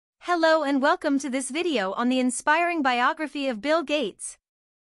Hello and welcome to this video on the inspiring biography of Bill Gates.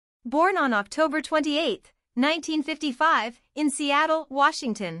 Born on October 28, 1955, in Seattle,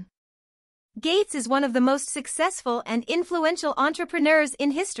 Washington. Gates is one of the most successful and influential entrepreneurs in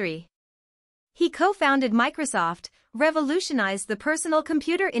history. He co-founded Microsoft, revolutionized the personal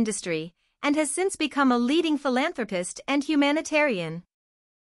computer industry, and has since become a leading philanthropist and humanitarian.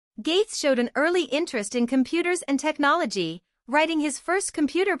 Gates showed an early interest in computers and technology, writing his first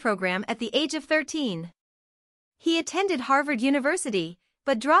computer program at the age of 13. He attended Harvard University,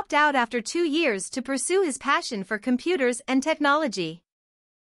 but dropped out after 2 years to pursue his passion for computers and technology.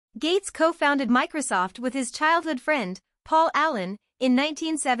 Gates co-founded Microsoft with his childhood friend, Paul Allen, in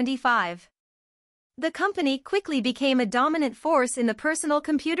 1975. The company quickly became a dominant force in the personal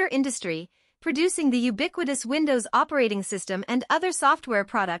computer industry, producing the ubiquitous Windows operating system and other software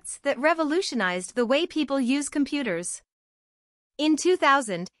products that revolutionized the way people use computers. In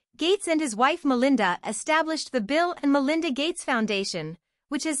 2000, Gates and his wife Melinda established the Bill and Melinda Gates Foundation,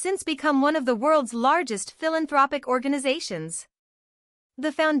 which has since become one of the world's largest philanthropic organizations.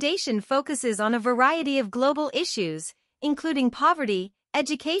 The foundation focuses on a variety of global issues, including poverty,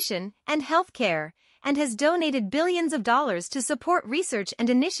 education, and healthcare, and has donated billions of dollars to support research and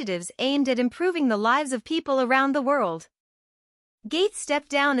initiatives aimed at improving the lives of people around the world. Gates stepped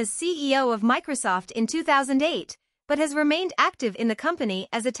down as CEO of Microsoft in 2008, but has remained active in the company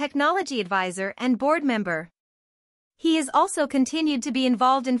as a technology advisor and board member. He has also continued to be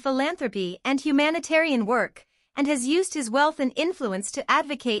involved in philanthropy and humanitarian work, and has used his wealth and influence to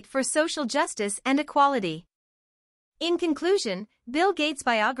advocate for social justice and equality. In conclusion, Bill Gates'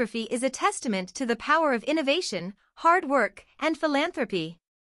 biography is a testament to the power of innovation, hard work, and philanthropy.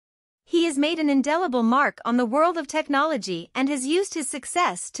 He has made an indelible mark on the world of technology and has used his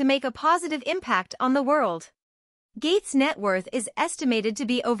success to make a positive impact on the world. Gates' net worth is estimated to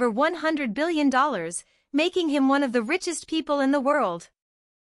be over $100 billion, making him one of the richest people in the world.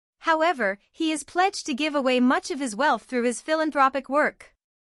 However, he is pledged to give away much of his wealth through his philanthropic work.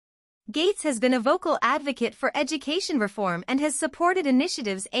 Gates has been a vocal advocate for education reform and has supported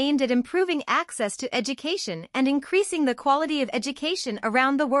initiatives aimed at improving access to education and increasing the quality of education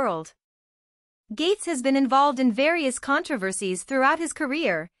around the world. Gates has been involved in various controversies throughout his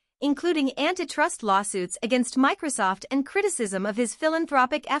career, including antitrust lawsuits against Microsoft and criticism of his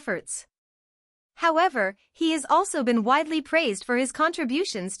philanthropic efforts. However, he has also been widely praised for his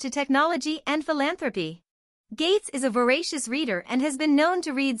contributions to technology and philanthropy. Gates is a voracious reader and has been known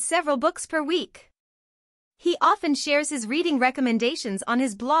to read several books per week. He often shares his reading recommendations on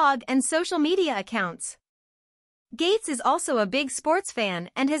his blog and social media accounts. Gates is also a big sports fan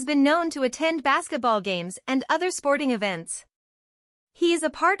and has been known to attend basketball games and other sporting events. He is a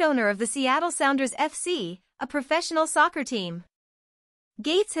part owner of the Seattle Sounders FC, a professional soccer team.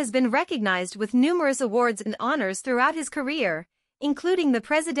 Gates has been recognized with numerous awards and honors throughout his career, including the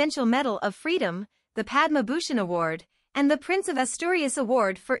Presidential Medal of Freedom, the Padma Bhushan Award, and the Prince of Asturias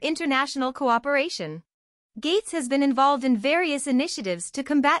Award for International Cooperation. Gates has been involved in various initiatives to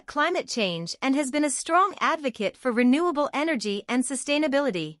combat climate change and has been a strong advocate for renewable energy and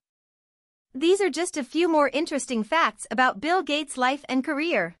sustainability. These are just a few more interesting facts about Bill Gates' life and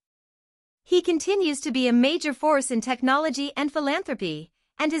career. He continues to be a major force in technology and philanthropy,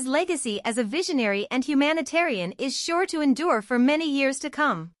 and his legacy as a visionary and humanitarian is sure to endure for many years to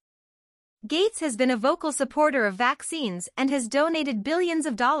come. Gates has been a vocal supporter of vaccines and has donated billions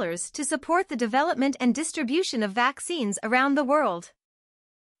of dollars to support the development and distribution of vaccines around the world.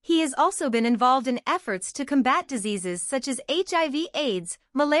 He has also been involved in efforts to combat diseases such as HIV/AIDS,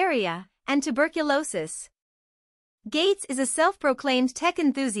 malaria, and tuberculosis. Gates is a self-proclaimed tech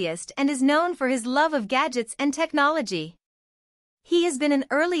enthusiast and is known for his love of gadgets and technology. He has been an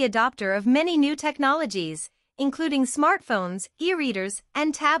early adopter of many new technologies, including smartphones, e-readers,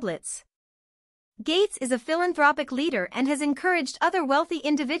 and tablets. Gates is a philanthropic leader and has encouraged other wealthy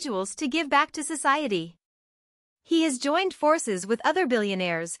individuals to give back to society. He has joined forces with other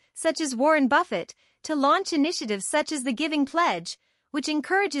billionaires, such as Warren Buffett, to launch initiatives such as the Giving Pledge, which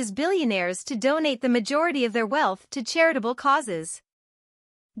encourages billionaires to donate the majority of their wealth to charitable causes.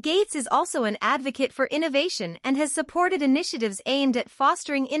 Gates is also an advocate for innovation and has supported initiatives aimed at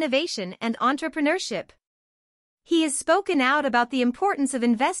fostering innovation and entrepreneurship. He has spoken out about the importance of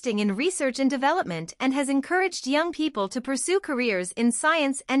investing in research and development and has encouraged young people to pursue careers in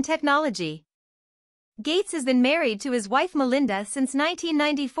science and technology. Gates has been married to his wife Melinda since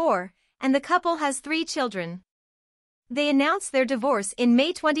 1994, and the couple has 3 children. They announced their divorce in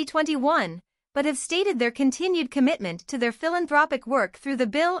May 2021, but have stated their continued commitment to their philanthropic work through the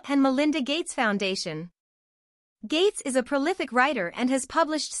Bill and Melinda Gates Foundation. Gates is a prolific writer and has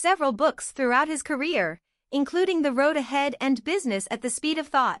published several books throughout his career, including The Road Ahead and Business at the Speed of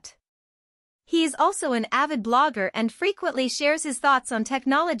Thought. He is also an avid blogger and frequently shares his thoughts on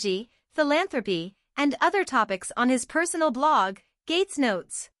technology, philanthropy, and other topics on his personal blog, Gates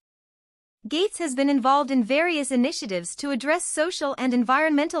Notes. Gates has been involved in various initiatives to address social and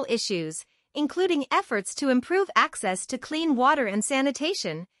environmental issues, including efforts to improve access to clean water and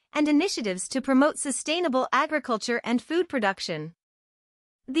sanitation, and initiatives to promote sustainable agriculture and food production.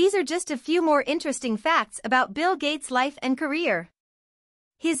 These are just a few more interesting facts about Bill Gates' life and career.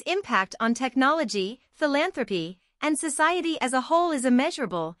 His impact on technology, philanthropy, and society as a whole is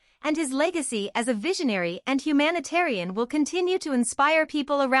immeasurable, and his legacy as a visionary and humanitarian will continue to inspire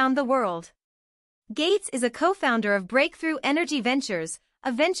people around the world. Gates is a co-founder of Breakthrough Energy Ventures,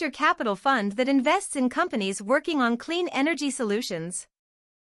 a venture capital fund that invests in companies working on clean energy solutions.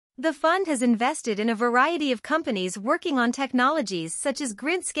 The fund has invested in a variety of companies working on technologies such as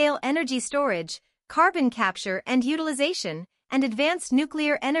grid-scale energy storage, carbon capture and utilization, and advanced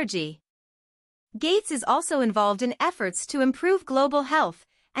nuclear energy. Gates is also involved in efforts to improve global health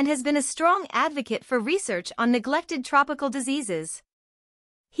and has been a strong advocate for research on neglected tropical diseases.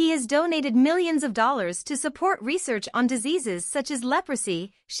 He has donated millions of dollars to support research on diseases such as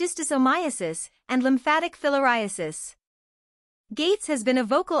leprosy, schistosomiasis, and lymphatic filariasis. Gates has been a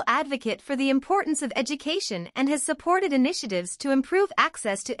vocal advocate for the importance of education and has supported initiatives to improve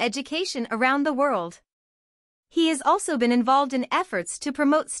access to education around the world. He has also been involved in efforts to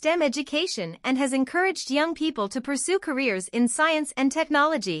promote STEM education and has encouraged young people to pursue careers in science and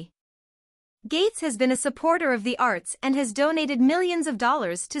technology. Gates has been a supporter of the arts and has donated millions of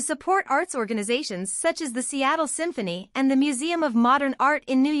dollars to support arts organizations such as the Seattle Symphony and the Museum of Modern Art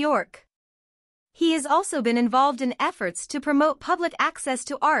in New York. He has also been involved in efforts to promote public access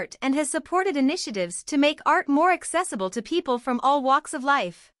to art and has supported initiatives to make art more accessible to people from all walks of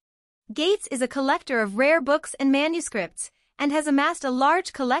life. Gates is a collector of rare books and manuscripts and has amassed a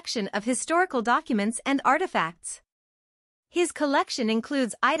large collection of historical documents and artifacts. His collection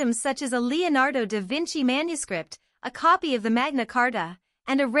includes items such as a Leonardo da Vinci manuscript, a copy of the Magna Carta,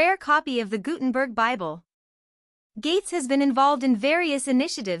 and a rare copy of the Gutenberg Bible. Gates has been involved in various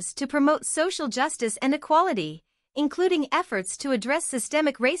initiatives to promote social justice and equality, including efforts to address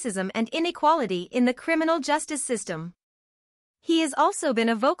systemic racism and inequality in the criminal justice system. He has also been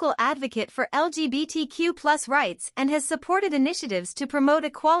a vocal advocate for LGBTQ+ rights and has supported initiatives to promote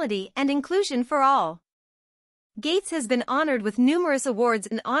equality and inclusion for all. Gates has been honored with numerous awards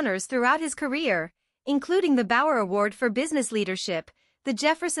and honors throughout his career, including the Bauer Award for Business Leadership, the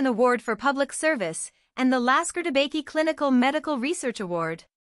Jefferson Award for Public Service, and the Lasker DeBakey Clinical Medical Research Award.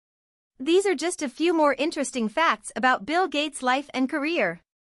 These are just a few more interesting facts about Bill Gates' life and career.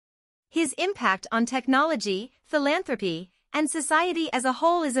 His impact on technology, philanthropy, and society as a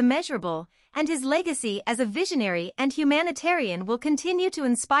whole is immeasurable, and his legacy as a visionary and humanitarian will continue to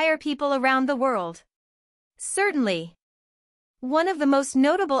inspire people around the world. Certainly. One of the most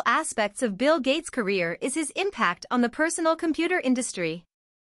notable aspects of Bill Gates' career is his impact on the personal computer industry.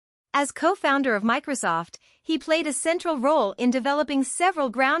 As co-founder of Microsoft, he played a central role in developing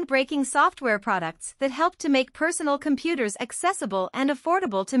several groundbreaking software products that helped to make personal computers accessible and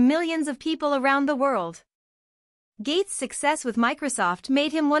affordable to millions of people around the world. Gates' success with Microsoft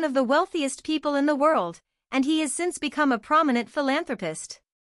made him one of the wealthiest people in the world, and he has since become a prominent philanthropist.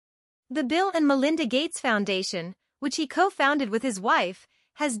 The Bill and Melinda Gates Foundation, which he co-founded with his wife,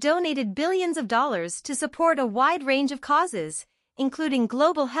 has donated billions of dollars to support a wide range of causes, including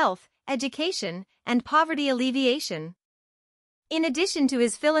global health, education, and poverty alleviation. In addition to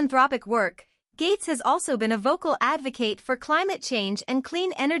his philanthropic work, Gates has also been a vocal advocate for climate change and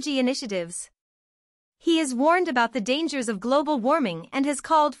clean energy initiatives. He has warned about the dangers of global warming and has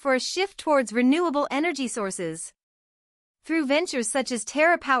called for a shift towards renewable energy sources. Through ventures such as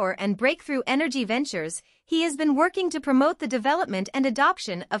TerraPower and Breakthrough Energy Ventures, he has been working to promote the development and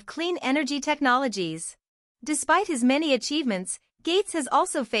adoption of clean energy technologies. Despite his many achievements, Gates has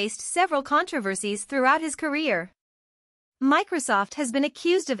also faced several controversies throughout his career. Microsoft has been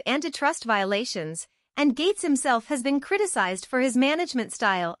accused of antitrust violations, and Gates himself has been criticized for his management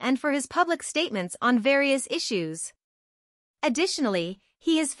style and for his public statements on various issues. Additionally,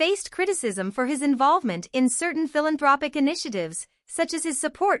 he has faced criticism for his involvement in certain philanthropic initiatives, such as his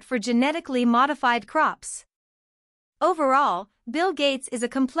support for genetically modified crops. Overall, Bill Gates is a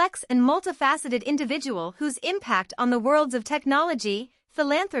complex and multifaceted individual whose impact on the worlds of technology,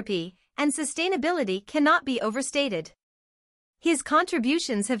 philanthropy, and sustainability cannot be overstated. His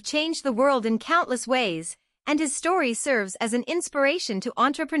contributions have changed the world in countless ways, and his story serves as an inspiration to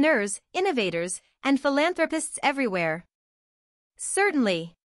entrepreneurs, innovators, and philanthropists everywhere.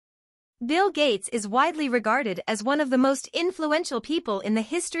 Certainly. Bill Gates is widely regarded as one of the most influential people in the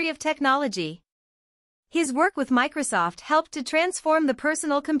history of technology. His work with Microsoft helped to transform the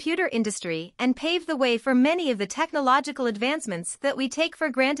personal computer industry and pave the way for many of the technological advancements that we take for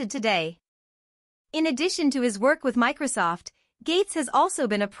granted today. In addition to his work with Microsoft, Gates has also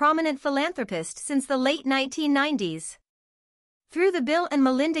been a prominent philanthropist since the late 1990s. Through the Bill and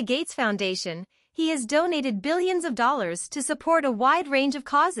Melinda Gates Foundation, he has donated billions of dollars to support a wide range of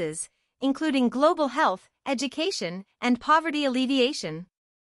causes, including global health, education, and poverty alleviation.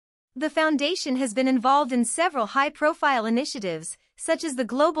 The foundation has been involved in several high-profile initiatives, such as the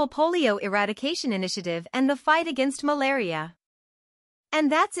Global Polio Eradication Initiative and the fight against malaria.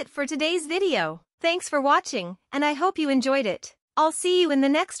 And that's it for today's video. Thanks for watching, and I hope you enjoyed it. I'll see you in the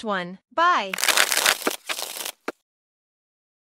next one. Bye!